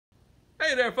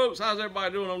Hey there, folks. How's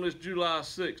everybody doing on this July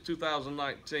 6,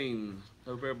 2019?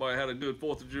 Hope everybody had a good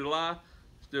 4th of July.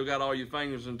 Still got all your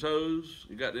fingers and toes.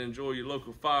 You got to enjoy your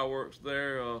local fireworks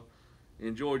there.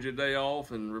 Enjoyed your day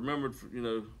off and remembered, for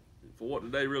what the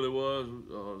day really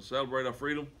was, celebrate our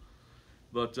freedom.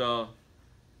 But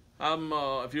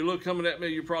if you look coming at me,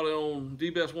 you're probably on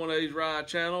DBest1A's Ride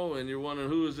channel, and you're wondering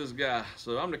who is this guy.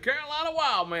 So I'm the Carolina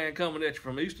Wildman coming at you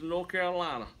from Eastern North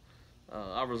Carolina.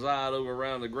 I reside over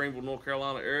around the Greenville, North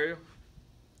Carolina area.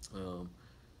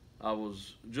 I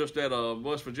was just at a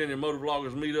West Virginia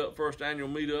Motovloggers meetup, first annual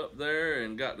meetup there,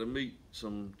 and got to meet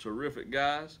some terrific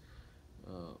guys.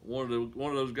 One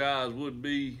of those guys would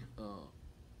be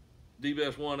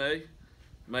DBest1A.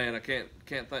 Man, I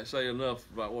can't say enough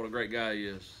about what a great guy he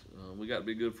is. We got to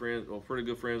be good friends, or pretty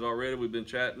good friends already. We've been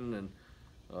chatting, and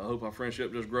I hope our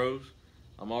friendship just grows.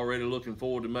 I'm already looking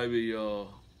forward to maybe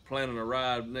planning a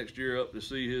ride next year up to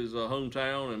see his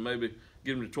hometown and maybe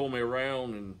get him to tour me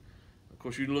around. And of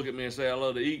course, you can look at me and say I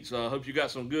love to eat, so I hope you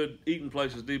got some good eating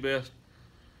places, D-Best.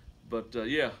 But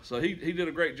yeah, so he did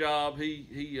a great job.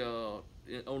 He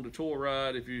on the tour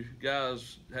ride. If you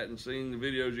guys hadn't seen the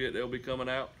videos yet, they'll be coming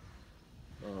out.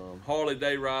 Harley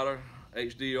Day Rider,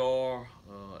 HDR,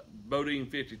 Bodine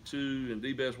 52, and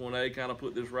DBest1A kind of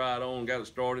put this ride on and got it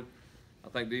started. I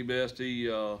think D-Best, he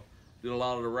did a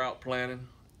lot of the route planning.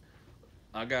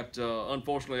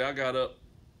 Unfortunately, I got up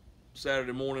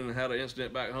Saturday morning and had an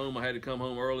incident back home. I had to come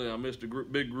home early, and I missed a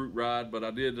big group ride, but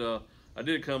I did go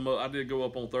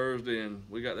up on Thursday, and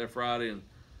we got there Friday and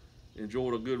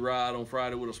enjoyed a good ride on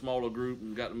Friday with a smaller group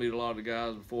and got to meet a lot of the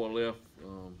guys before I left.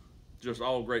 Just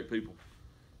all great people.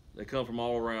 They come from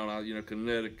all around,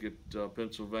 Connecticut,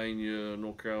 Pennsylvania,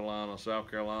 North Carolina, South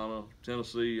Carolina,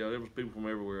 Tennessee. There was people from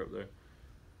everywhere up there.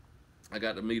 I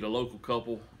got to meet a local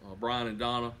couple, Brian and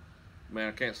Donna. Man,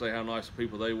 I can't say how nice the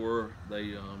people they were.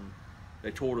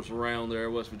 They toured us around there,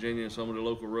 West Virginia, and some of the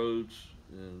local roads,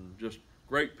 and just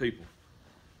great people.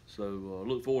 So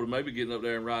look forward to maybe getting up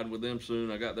there and riding with them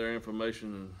soon. I got their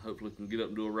information, and hopefully can get up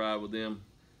and do a ride with them.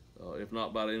 If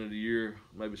not by the end of the year,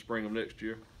 maybe spring of next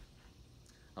year.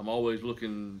 I'm always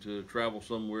looking to travel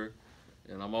somewhere,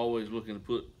 and I'm always looking to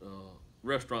put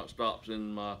restaurant stops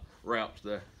in my routes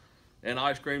there, and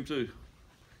ice cream too.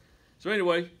 So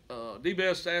anyway,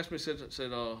 D-Best asked me, said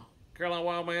Carolina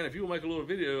Wildman, if you will make a little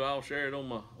video, I'll share it on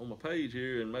my page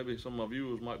here, and maybe some of my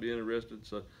viewers might be interested.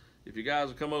 So if you guys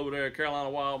will come over there,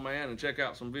 Carolina Wildman, and check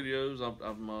out some videos.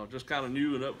 I'm just kind of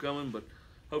new and upcoming, but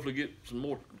hopefully get some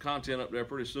more content up there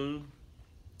pretty soon.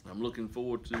 I'm looking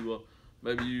forward to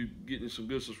maybe you getting some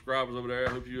good subscribers over there. I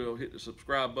hope you'll hit the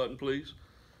subscribe button, please.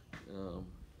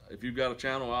 If you've got a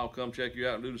channel, I'll come check you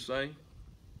out and do the same.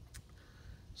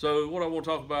 So what I want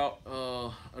to talk about,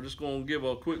 I'm just going to give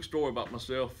a quick story about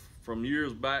myself from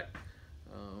years back.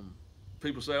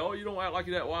 People say, oh, you don't act like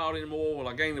you're that wild anymore. Well,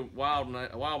 I gained a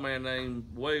Wildman name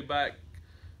way back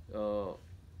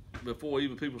before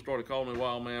even people started calling me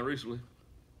Wildman recently.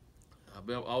 I've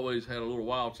always had a little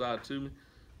wild side to me.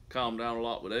 Calmed down a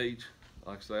lot with age.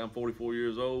 Like I say, I'm 44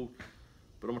 years old.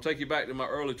 But I'm going to take you back to my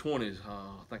early 20s.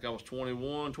 I think I was 20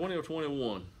 or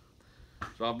 21.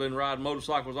 So I've been riding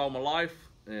motorcycles all my life.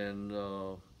 And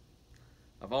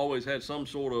I've always had some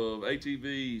sort of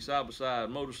ATV, side-by-side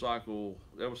motorcycle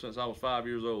ever since I was 5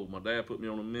 years old. My dad put me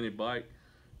on a mini bike,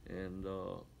 and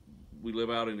we live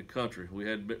out in the country. We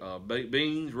had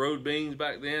road beans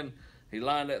back then. He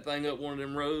lined that thing up one of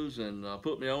them roads and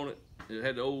put me on it. It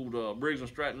had the old Briggs &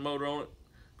 Stratton motor on it,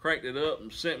 cranked it up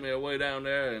and sent me away down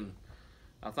there, and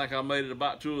I think I made it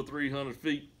about 200 or 300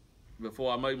 feet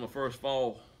before I made my first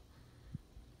fall.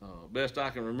 Best I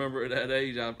can remember at that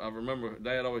age, I remember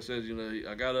Dad always says,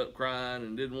 I got up crying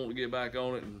and didn't want to get back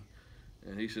on it,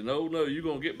 and he said, no, you're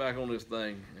going to get back on this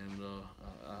thing. And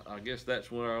I guess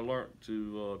that's when I learned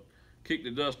to kick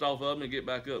the dust off of them and get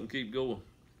back up and keep going.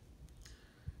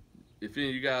 If any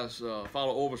of you guys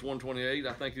follow Orvis 128,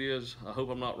 I think it is. I hope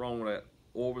I'm not wrong with that.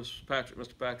 Orvis,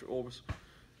 Mr. Patrick Orvis,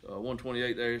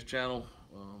 128 there, his channel.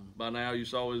 By now you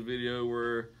saw his video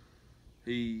where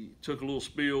he took a little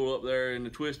spill up there in the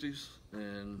twisties,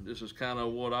 and this is kind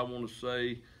of what I want to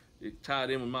say. It tied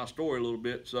in with my story a little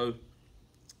bit, so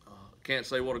can't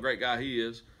say what a great guy he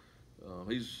is.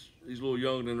 He's a little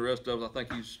younger than the rest of us. I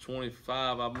think he's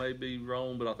 25. I may be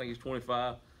wrong, but I think he's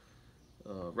 25.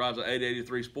 Rides an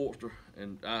 883 Sportster,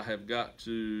 and I have got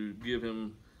to give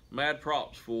him mad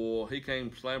props for he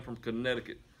came slam from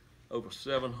Connecticut over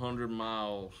 700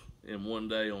 miles in one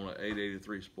day on an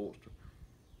 883 Sportster.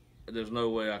 There's no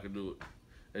way I could do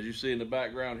it. As you see in the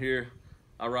background here,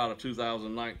 I ride a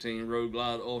 2019 Road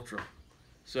Glide Ultra.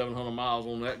 700 miles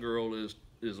on that girl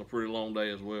is a pretty long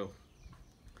day as well.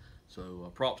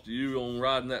 So props to you on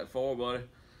riding that far, buddy.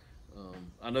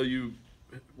 I know you,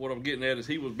 what I'm getting at is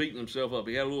he was beating himself up.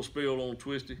 He had a little spill on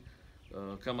Twisty,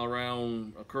 come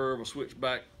around a curve, a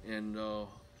switchback, and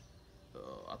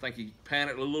I think he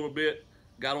panicked a little bit,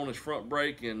 got on his front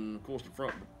brake, and of course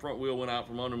the front wheel went out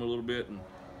from under him a little bit, and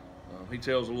he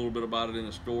tells a little bit about it in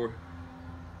his story,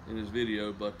 in his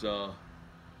video. But so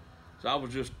I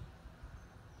was just,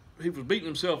 he was beating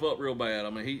himself up real bad. I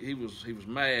mean, he was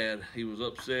mad, he was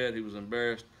upset, he was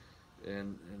embarrassed,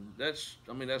 and that's,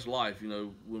 I mean, that's life, you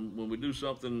know. When we do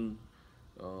something,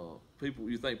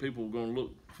 you think people are going to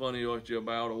look funny at you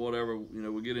about or whatever, you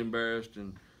know, we get embarrassed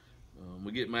and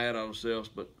we get mad at ourselves,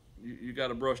 but you got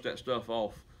to brush that stuff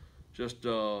off. Just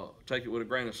take it with a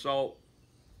grain of salt,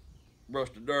 brush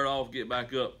the dirt off, get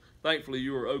back up. Thankfully,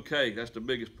 you were okay. That's the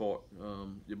biggest part.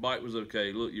 Your bike was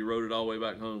okay. Look, you rode it all the way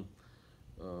back home.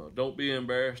 Don't be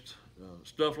embarrassed.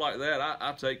 Stuff like that,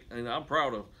 I take, and I'm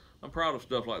proud of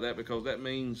stuff like that, because that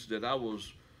means that I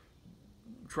was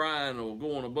trying or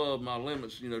going above my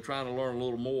limits, you know, trying to learn a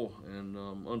little more. And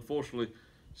unfortunately,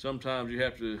 sometimes you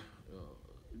have to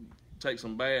take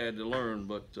some bad to learn,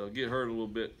 but get hurt a little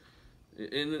bit,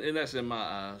 and that's in my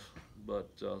eyes. But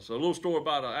so a little story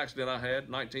about an accident I had,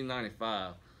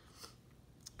 1995.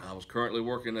 I was currently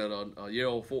working at a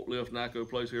Yale forklift NACO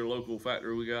place here, a local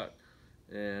factory we got,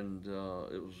 and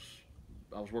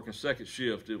I was working second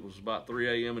shift. It was about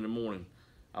 3 a.m. in the morning.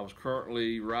 I was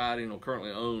currently riding, or currently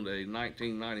owned, a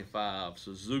 1995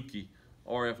 Suzuki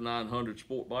RF 900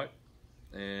 sport bike,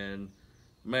 and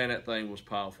man, that thing was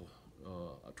powerful.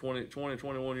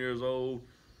 21 years old,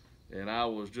 and I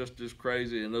was just as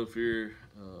crazy and no fear.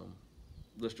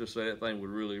 Let's just say that thing would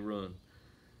really run.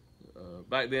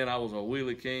 Back then I was a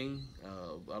wheelie king.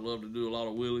 I loved to do a lot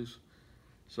of wheelies.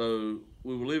 So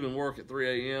we were leaving work at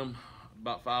 3 a.m.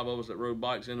 About 5 of us that rode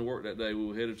bikes into work that day. We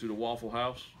were headed to the Waffle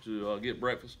House to get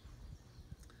breakfast.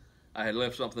 I had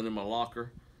left something in my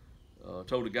locker.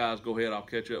 Told the guys, go ahead, I'll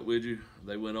catch up with you.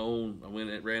 They went on. I went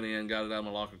and ran in, got it out of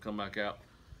my locker, come back out.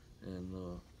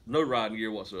 And no riding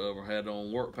gear whatsoever. Had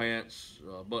on work pants,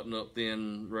 button up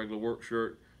thin, regular work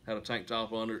shirt, had a tank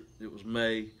top under it. It was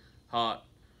May, hot.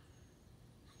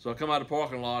 So I come out of the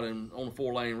parking lot and on the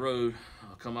 4-lane road.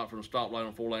 I come out from the stoplight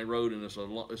on 4-lane road, and it's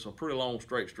a pretty long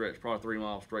straight stretch, probably 3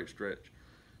 mile straight stretch.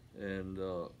 And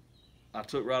I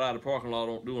took right out of the parking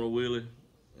lot doing a wheelie.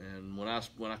 And when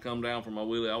I come down from my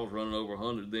wheelie, I was running over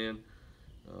 100 then.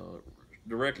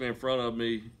 Directly in front of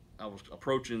me, I was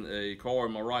approaching a car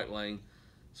in my right lane.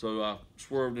 So I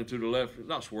swerved into the left,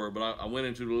 not swerved, but I went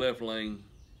into the left lane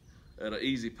at an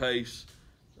easy pace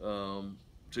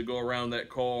to go around that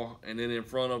car, and then in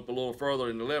front of, a little further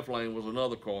in the left lane, was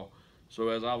another car. So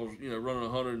as I was, you know, running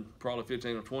 100, probably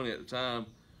 15 or 20 at the time,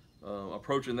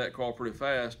 approaching that car pretty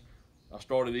fast, I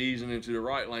started easing into the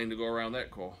right lane to go around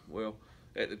that car. Well,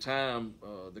 at the time,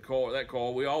 that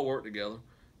car, we all worked together.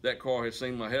 That car had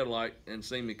seen my headlight and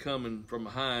seen me coming from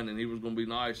behind, and he was going to be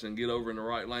nice and get over in the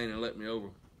right lane and let me over,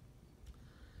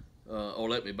 or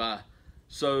let me by.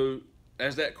 So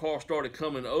as that car started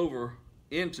coming over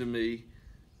into me,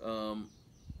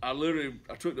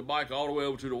 I took the bike all the way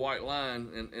over to the white line,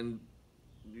 and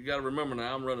you got to remember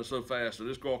now, I'm running so fast, so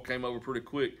this car came over pretty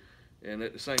quick, and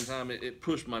at the same time, it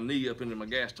pushed my knee up into my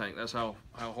gas tank. That's how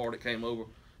hard it came over,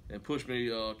 and pushed me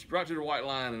right to the white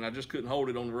line, and I just couldn't hold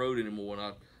it on the road anymore,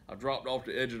 and I dropped off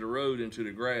the edge of the road into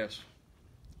the grass.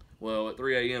 Well, at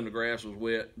 3 a.m. the grass was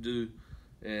wet, dew,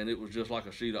 and it was just like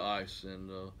a sheet of ice,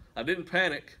 and I didn't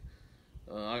panic.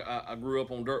 I grew up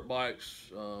on dirt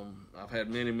bikes. I've had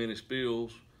many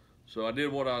spills, so I did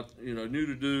what I knew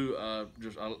to do.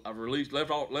 I released,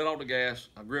 let off the gas.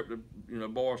 I gripped the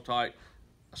bars tight.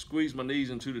 I squeezed my knees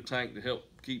into the tank to help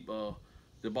keep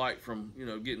the bike from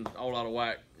getting all out of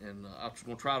whack, and I was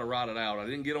going to try to ride it out. I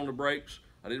didn't get on the brakes.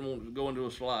 I didn't want to go into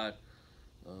a slide,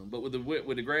 but with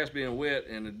the grass being wet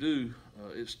and the dew,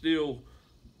 it's still,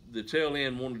 the tail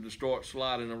end wanted to start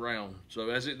sliding around. So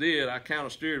as it did, I counter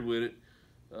steered with it.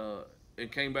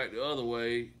 And came back the other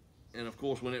way, and of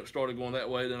course when it started going that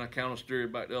way, then I counter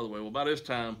steered back the other way. Well, by this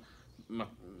time my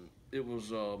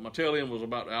tail end was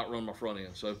about to outrun my front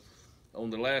end. So on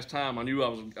the last time, I knew I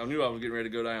was getting ready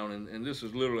to go down, and this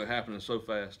is literally happening so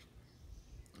fast.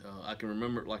 I can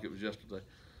remember it like it was yesterday.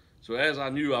 So as I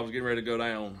knew I was getting ready to go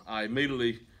down, I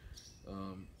immediately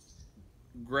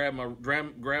grabbed my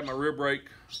rear brake,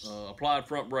 applied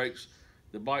front brakes.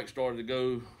 The bike started to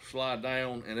go slide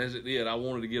down, and as it did, I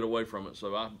wanted to get away from it.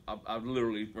 So I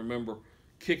literally remember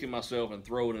kicking myself and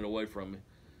throwing it away from me.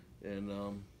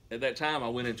 And at that time, I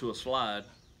went into a slide,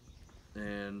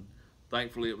 and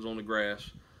thankfully it was on the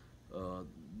grass.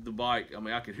 the bike, I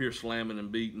mean, I could hear slamming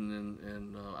and beating,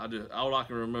 and all I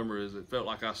can remember is it felt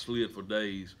like I slid for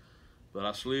days. But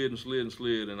I slid and slid and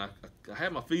slid, and I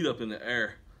had my feet up in the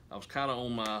air. I was kind of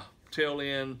on my tail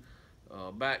end,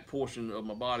 back portion of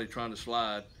my body trying to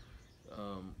slide,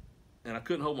 and I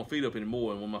couldn't hold my feet up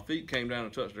anymore. And when my feet came down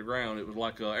and touched the ground, it was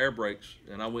like air brakes,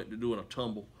 and I went to doing a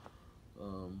tumble.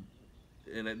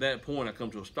 And at that point, I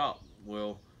come to a stop.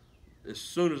 Well, as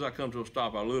soon as I come to a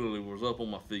stop, I literally was up on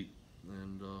my feet,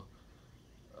 and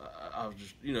I was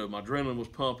just, you know, my adrenaline was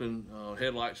pumping,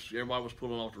 headlights, everybody was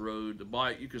pulling off the road. The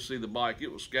bike, you could see the bike,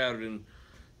 it was scattered, and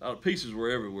pieces were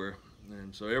everywhere.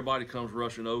 And so everybody comes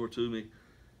rushing over to me,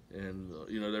 and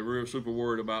you know, they're real super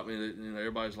worried about me. You know,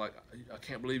 everybody's like, I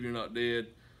can't believe you're not dead.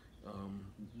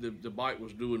 The bike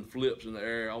was doing flips in the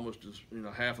air, almost as, you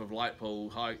know, half of light pole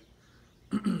height.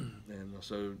 And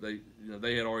so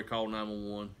they had already called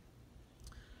 911.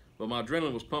 But my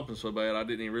adrenaline was pumping so bad, I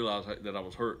didn't even realize that I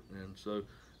was hurt. And so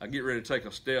I get ready to take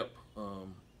a step,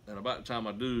 and about the time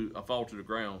I do, I fall to the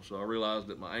ground. So I realized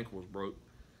that my ankle was broke.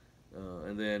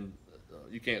 And then,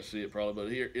 you can't see it probably,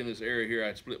 but here in this area here, I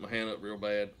had split my hand up real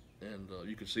bad, and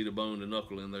you could see the bone, the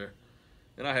knuckle in there.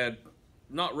 And I had,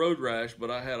 not road rash,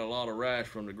 but I had a lot of rash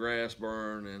from the grass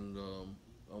burn, and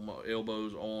on my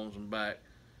elbows, arms, and back.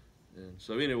 And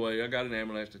so anyway, I got an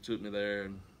ambulance that took me there,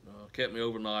 and kept me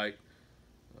overnight.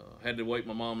 Had to wake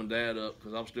my mom and dad up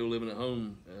because I was still living at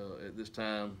home at this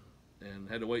time, and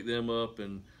had to wake them up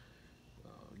and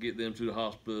get them to the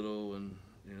hospital, and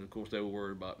you know, of course, they were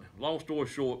worried about me. Long story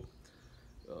short,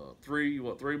 3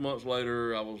 months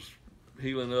later, I was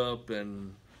healing up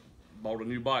and bought a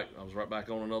new bike. I was right back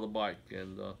on another bike,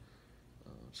 and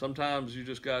sometimes you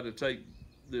just got to take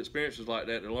the experiences like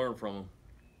that to learn from them.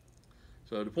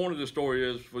 So the point of this story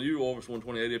is, for you, Orvis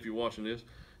 128, if you're watching this,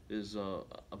 is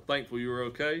I'm thankful you were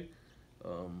okay.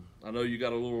 I know you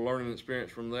got a little learning experience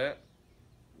from that.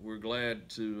 We're glad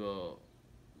to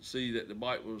see that the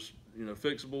bike was, you know,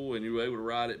 fixable, and you were able to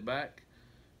ride it back.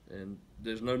 And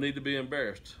there's no need to be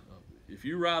embarrassed. If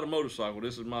you ride a motorcycle,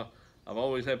 I've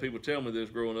always had people tell me this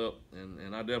growing up,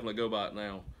 and I definitely go by it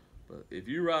now. But if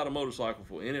you ride a motorcycle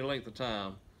for any length of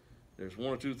time, there's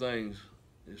one or two things.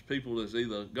 There's people that's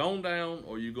either gone down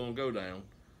or you're gonna go down.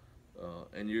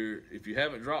 And if you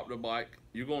haven't dropped a bike,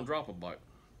 you're gonna drop a bike.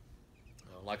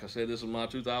 Like I said, this is my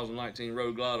 2019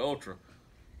 Road Glide Ultra.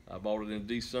 I bought it in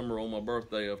December on my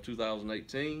birthday of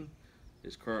 2018.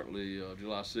 It's currently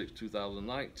July 6,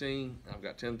 2019. I've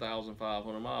got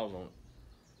 10,500 miles on it.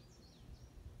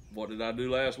 What did I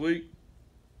do last week?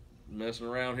 Messing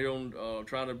around here on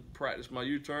trying to practice my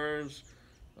U-turns.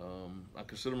 I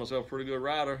consider myself a pretty good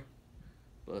rider,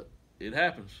 but it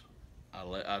happens.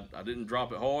 I didn't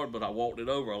drop it hard, but I walked it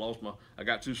over. I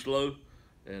got too slow,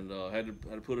 and had to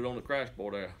put it on the crash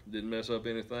bar there. Didn't mess up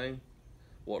anything.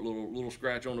 What little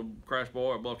scratch on the crash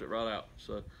bar, I buffed it right out.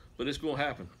 So, but it's gonna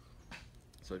happen.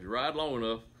 So if you ride long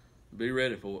enough, be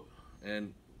ready for it,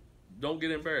 and don't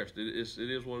get embarrassed. It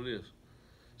is what it is.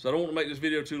 So I don't want to make this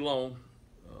video too long.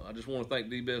 I just want to thank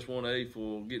DBS1A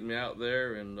for getting me out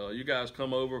there, and you guys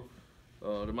come over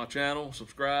to my channel,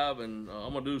 subscribe, and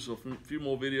I'm gonna do a few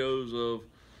more videos of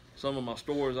some of my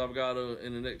stories I've got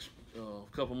in the next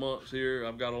couple months here.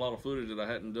 I've got a lot of footage that I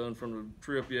hadn't done from the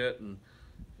trip yet, and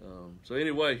so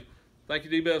anyway, thank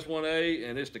you, DBS1A,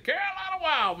 and it's the Carolina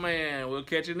Wildman. We'll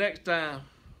catch you next time.